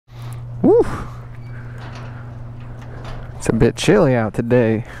Woo! It's a bit chilly out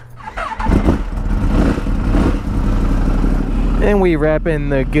today. And we wrapping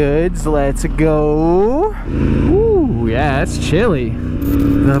the goods. Let's go. Ooh, yeah, it's chilly.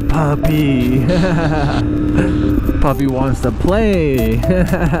 The puppy. Puppy wants to play.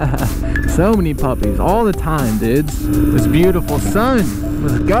 So many puppies all the time, dudes. This beautiful sun.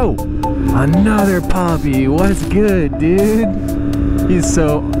 Let's go. Another puppy. What's good, dude? He's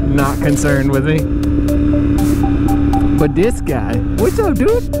so not concerned with me. But this guy, what's up,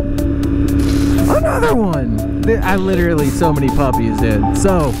 dude? Another one. I literally, so many puppies, dude.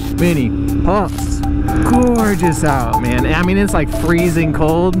 So many pups. Gorgeous out, man. I mean, it's like freezing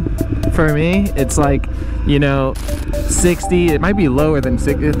cold for me. It's like, you know, 60. It might be lower than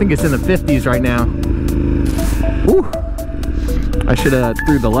 60. I think it's in the 50s right now. Woo. I should have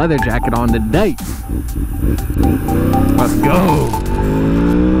threw the leather jacket on today. Let's go.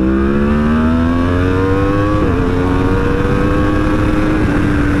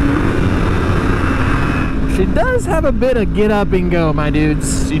 She does have a bit of get up and go, my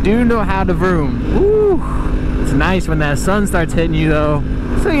dudes. You do know how to vroom. Ooh, it's nice when that sun starts hitting you, though.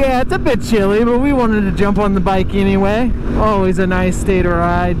 So yeah, it's a bit chilly, but we wanted to jump on the bike anyway. Always a nice state of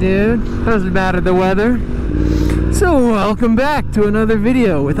ride, dude. Doesn't matter the weather. So welcome back to another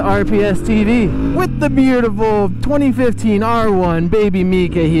video with RPSTV with the beautiful 2015 R1 baby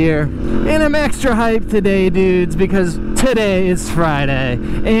Mika here. And I'm extra hyped today, dudes, because today is Friday.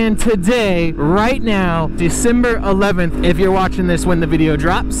 And today, right now, December 11th, if you're watching this when the video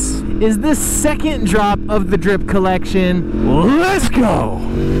drops, is the second drop of the drip collection. Let's go!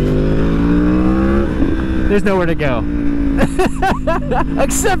 There's nowhere to go.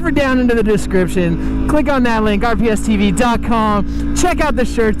 Except for down into the description. Click on that link, rpstv.com. Check out the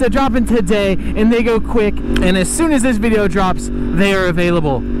shirts. They're dropping today and they go quick, and as soon as this video drops, they are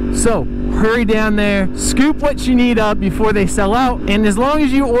available. So hurry down there, scoop what you need up before they sell out, and as long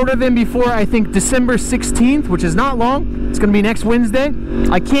as you order them before, I think, December 16th, which is not long, it's gonna be next Wednesday.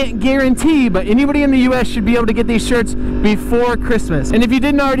 I can't guarantee, but anybody in the US should be able to get these shirts before Christmas. And if you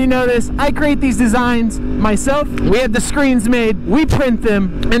didn't already know this, I create these designs myself. We have the screens made, we print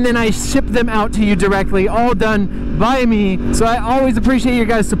them, and then I ship them out to you directly, all done by me. So I always appreciate your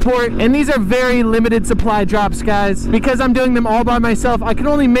guys' support. And these are very limited supply drops, guys. Because I'm doing them all by myself, I can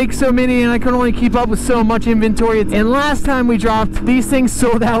only make so many and I can only keep up with so much inventory. And last time we dropped, these things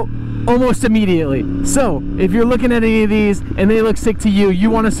sold out almost immediately. So if you're looking at any of these and they look sick to you, you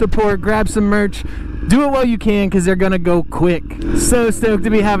want to support, grab some merch, do it while you can, because they're gonna go quick. So stoked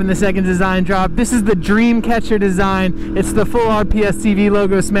to be having the second design drop. This is the Dreamcatcher design. It's the full RPSTV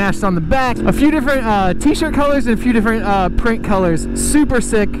logo smashed on the back. A few different t-shirt colors and a few different print colors. Super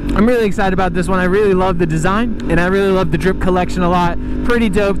sick. I'm really excited about this one. I really love the design and I really love the drip collection a lot. Pretty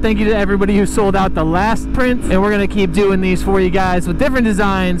dope. Thank you to everybody who sold out the last print, and we're gonna keep doing these for you guys with different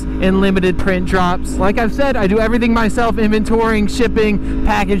designs and limited print drops. Like I've said, I do everything myself: inventorying, shipping,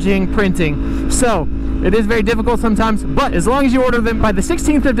 packaging, printing. So it is very difficult sometimes, but as long as you order them by the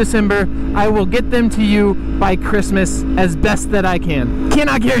 16th of December, I will get them to you by Christmas as best that I can.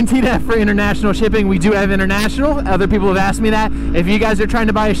 Cannot guarantee that for international shipping. We do have international. Other people have asked me that. If you guys are trying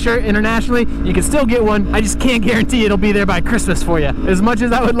to buy a shirt internationally, you can still get one. I just can't guarantee it'll be there by Christmas for you. As much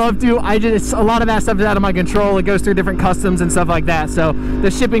as I would love to, a lot of that stuff is out of my control. It goes through different customs and stuff like that. So the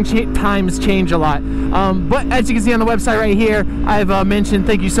shipping times change a lot. But as you can see on the website right here, I've mentioned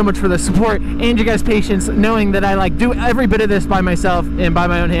thank you so much for the support and you guys' patience, knowing that I do every bit of this by myself and by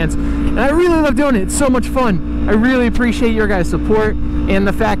my own hands, and I really love doing it. It's so much fun. I really appreciate your guys' support and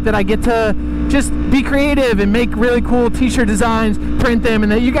the fact that I get to just be creative and make really cool t-shirt designs, print them,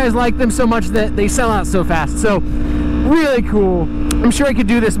 and that you guys like them so much that they sell out so fast. So really cool. I'm sure I could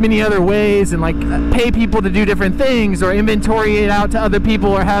do this many other ways and like pay people to do different things or inventory it out to other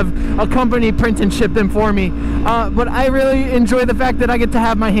people or have a company print and ship them for me. But I really enjoy the fact that I get to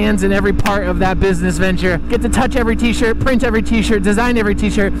have my hands in every part of that business venture. Get to touch every t-shirt, print every t-shirt, design every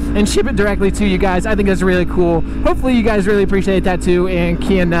t-shirt, and ship it directly to you guys. I think that's really cool. Hopefully you guys really appreciate that too and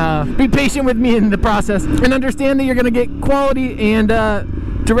can be patient with me in the process and understand that you're going to get quality and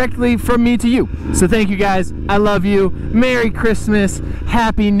directly from me to you. So thank you guys. I love you. Merry Christmas,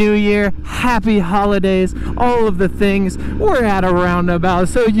 Happy New Year, Happy Holidays, all of the things. We're at a roundabout,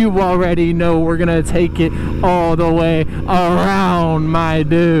 so you already know we're gonna take it all the way around, my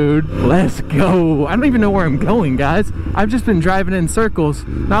dude. Let's go. I don't even know where I'm going, guys. I've just been driving in circles,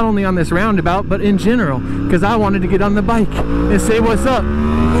 not only on this roundabout, but in general, because I wanted to get on the bike and say what's up.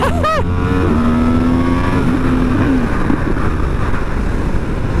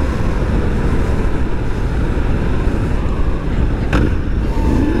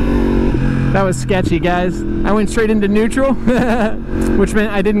 That was sketchy, guys. I went straight into neutral, which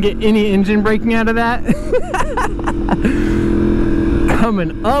meant I didn't get any engine braking out of that.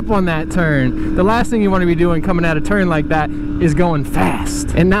 Coming up on that turn, the last thing you want to be doing coming out of turn like that is going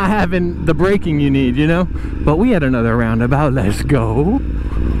fast and not having the braking you need, you know? But we had another roundabout. Let's go.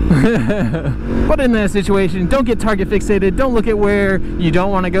 But in that situation, don't get target fixated. Don't look at where you don't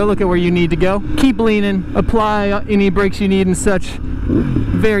want to go. Look at where you need to go. Keep leaning. Apply any brakes you need and such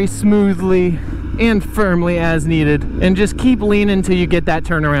very smoothly and firmly as needed, and just keep leaning until you get that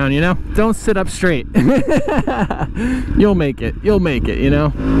turnaround, you know? Don't sit up straight. You'll make it, you know?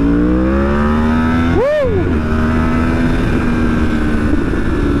 Woo!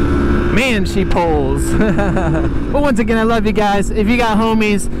 Man, she pulls. But once again, I love you guys. If you got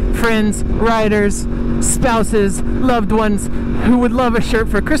homies, friends, riders, spouses, loved ones who would love a shirt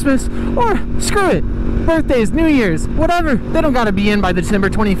for Christmas, or screw it, birthdays, New Year's, whatever, they don't gotta be in by December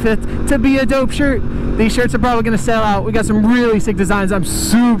 25th to be a dope shirt. These shirts are probably gonna sell out. We got some really sick designs. I'm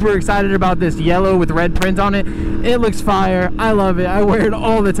super excited about this yellow with red print on it. It looks fire. I love it. I wear it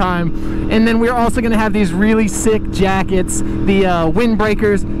all the time. And then we're also gonna have these really sick jackets, the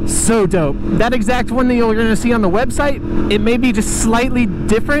windbreakers. So dope. That exact one that you're gonna see on the website, it may be just slightly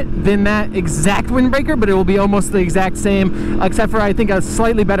different than that exact windbreaker, but it will be almost the exact same, except for I think a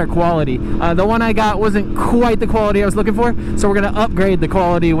slightly better quality. The one I got wasn't quite the quality I was looking for, so we're gonna upgrade the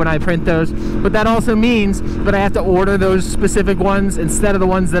quality when I print those. But that also means that I have to order those specific ones instead of the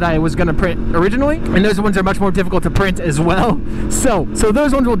ones that I was gonna print originally, and those ones are much more difficult to print as well. So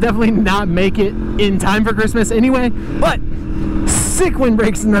those ones will definitely not make it in time for Christmas anyway, but sick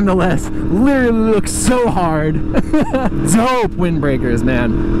windbreaks nonetheless. Literally look so hard. Dope windbreakers,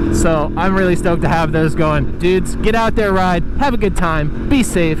 man. So I'm really stoked to have those going. Dudes, get out there, ride, have a good time, be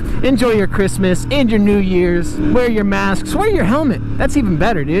safe, enjoy your Christmas and your New Year's, wear your masks, wear your helmet. That's even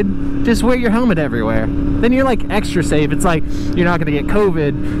better, dude. Just wear your helmet everywhere. Then you're like extra safe. It's like you're not gonna get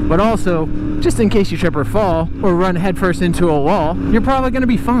COVID, but also just in case you trip or fall or run headfirst into a wall, you're probably gonna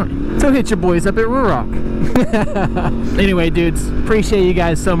be fine. So hit your boys up at Rurock. Anyway, dudes, appreciate you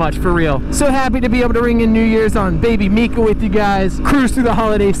guys so much, for real. So happy to be able to ring in New Year's on baby Mika with you guys, cruise through the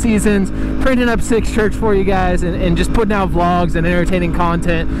holiday seasons, printing up 6 shirts for you guys, and just putting out vlogs and entertaining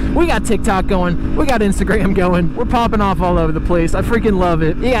content. We got TikTok going, we got Instagram going, we're popping off all over the place. I freaking love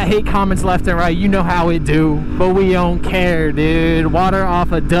it. You got hate comments left and right, you know how it do, but we don't care, dude. Water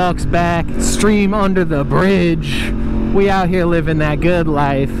off a duck's back, stream under the bridge. We out here living that good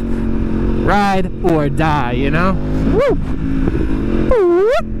life. Ride or die, you know? Woo!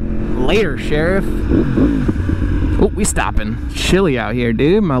 Later, Sheriff. Oh, we stopping. Chilly out here,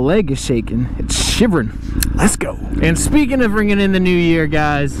 dude. My leg is shaking. It's shivering. Let's go. And speaking of ringing in the new year,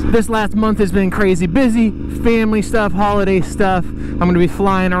 guys, this last month has been crazy busy. Family stuff, holiday stuff. I'm going to be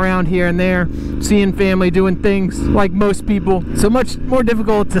flying around here and there, seeing family, doing things like most people. So much more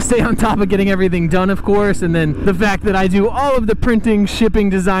difficult to stay on top of getting everything done, of course. And then the fact that I do all of the printing, shipping,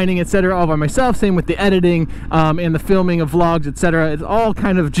 designing, etc. all by myself. Same with the editing and the filming of vlogs, etc. It's all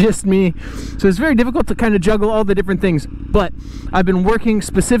kind of just me. So it's very difficult to kind of juggle all the different things. But I've been working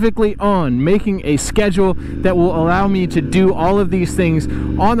specifically on making a schedule that will allow me to do all of these things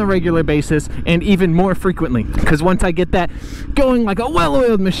on a regular basis and even more frequently. Because once I get that going like a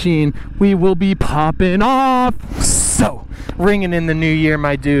well-oiled machine, we will be popping off. So, ringing in the new year,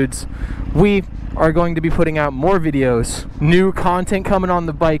 my dudes, we are going to be putting out more videos, new content coming on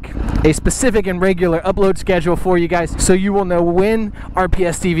the bike, a specific and regular upload schedule for you guys, so you will know when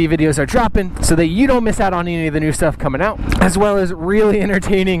RPSTV videos are dropping, so that you don't miss out on any of the new stuff coming out, as well as really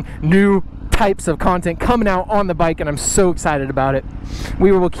entertaining new types of content coming out on the bike, and I'm so excited about it.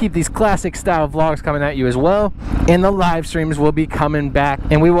 We will keep these classic style vlogs coming at you as well, and the live streams will be coming back,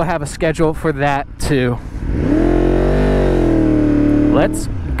 and we will have a schedule for that too. Let's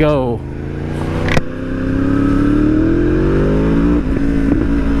go.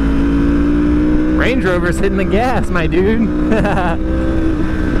 Range Rover's hitting the gas, my dude.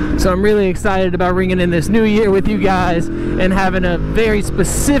 So I'm really excited about ringing in this new year with you guys and having a very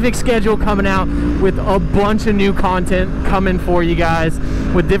specific schedule coming out with a bunch of new content coming for you guys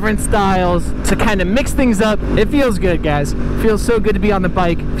with different styles to kind of mix things up. It feels good, guys. It feels so good to be on the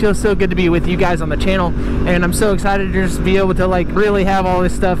bike. It feels so good to be with you guys on the channel, and I'm so excited to just be able to like really have all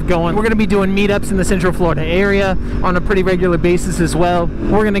this stuff going. We're gonna be doing meetups in the Central Florida area on a pretty regular basis as well.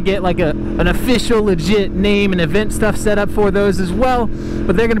 We're gonna get like an official legit name and event stuff set up for those as well,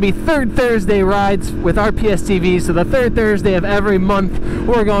 but they're gonna be the third Thursday rides with RPSTV. So the third Thursday of every month,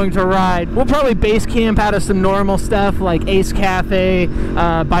 we're going to ride. We'll probably base camp out of some normal stuff like Ace Cafe,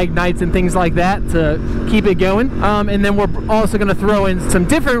 bike nights and things like that to keep it going. And then we're also going to throw in some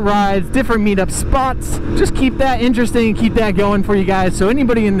different rides, different meetup spots. Just keep that interesting and keep that going for you guys. So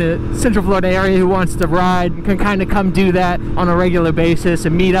anybody in the Central Florida area who wants to ride can kind of come do that on a regular basis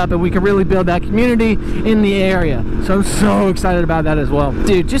and meet up, and we can really build that community in the area. So I'm so excited about that as well.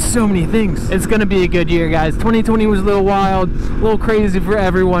 Dude, just so many things. It's going to be a good year, guys. 2020 was a little wild, a little crazy for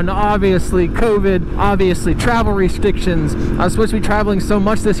everyone. Obviously, COVID, obviously, travel restrictions. I was supposed to be traveling so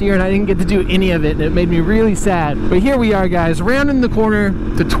much this year and I didn't get to do any of it, and it made me really sad. But here we are, guys, rounding the corner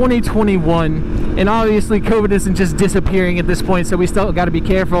to 2021, and obviously COVID isn't just disappearing at this point, so we still got to be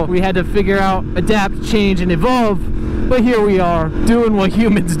careful. We had to figure out, adapt, change, and evolve. But here we are, doing what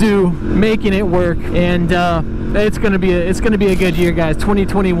humans do, making it work, and it's gonna be a good year, guys.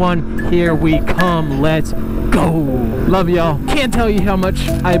 2021, here we come. Let's go. Love y'all. Can't tell you how much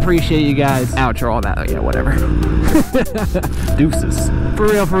I appreciate you guys. Outro, all that. Yeah, whatever. Deuces. For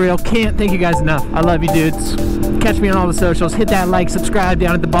real. Can't thank you guys enough. I love you, dudes. Catch me on all the socials. Hit that like, subscribe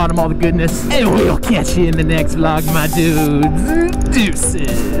down at the bottom, all the goodness. And we'll catch you in the next vlog, my dudes.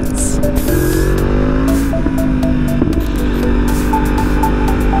 Deuces.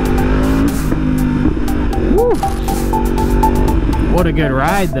 What a good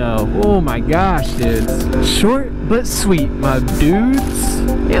ride, though. Oh my gosh, dudes. Short but sweet, my dudes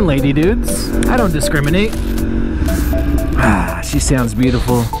and lady dudes. I don't discriminate. Ah, she sounds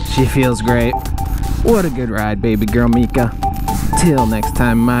beautiful. She feels great. What a good ride, baby girl Mika. Till next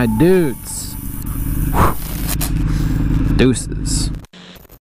time, my dudes. Deuces.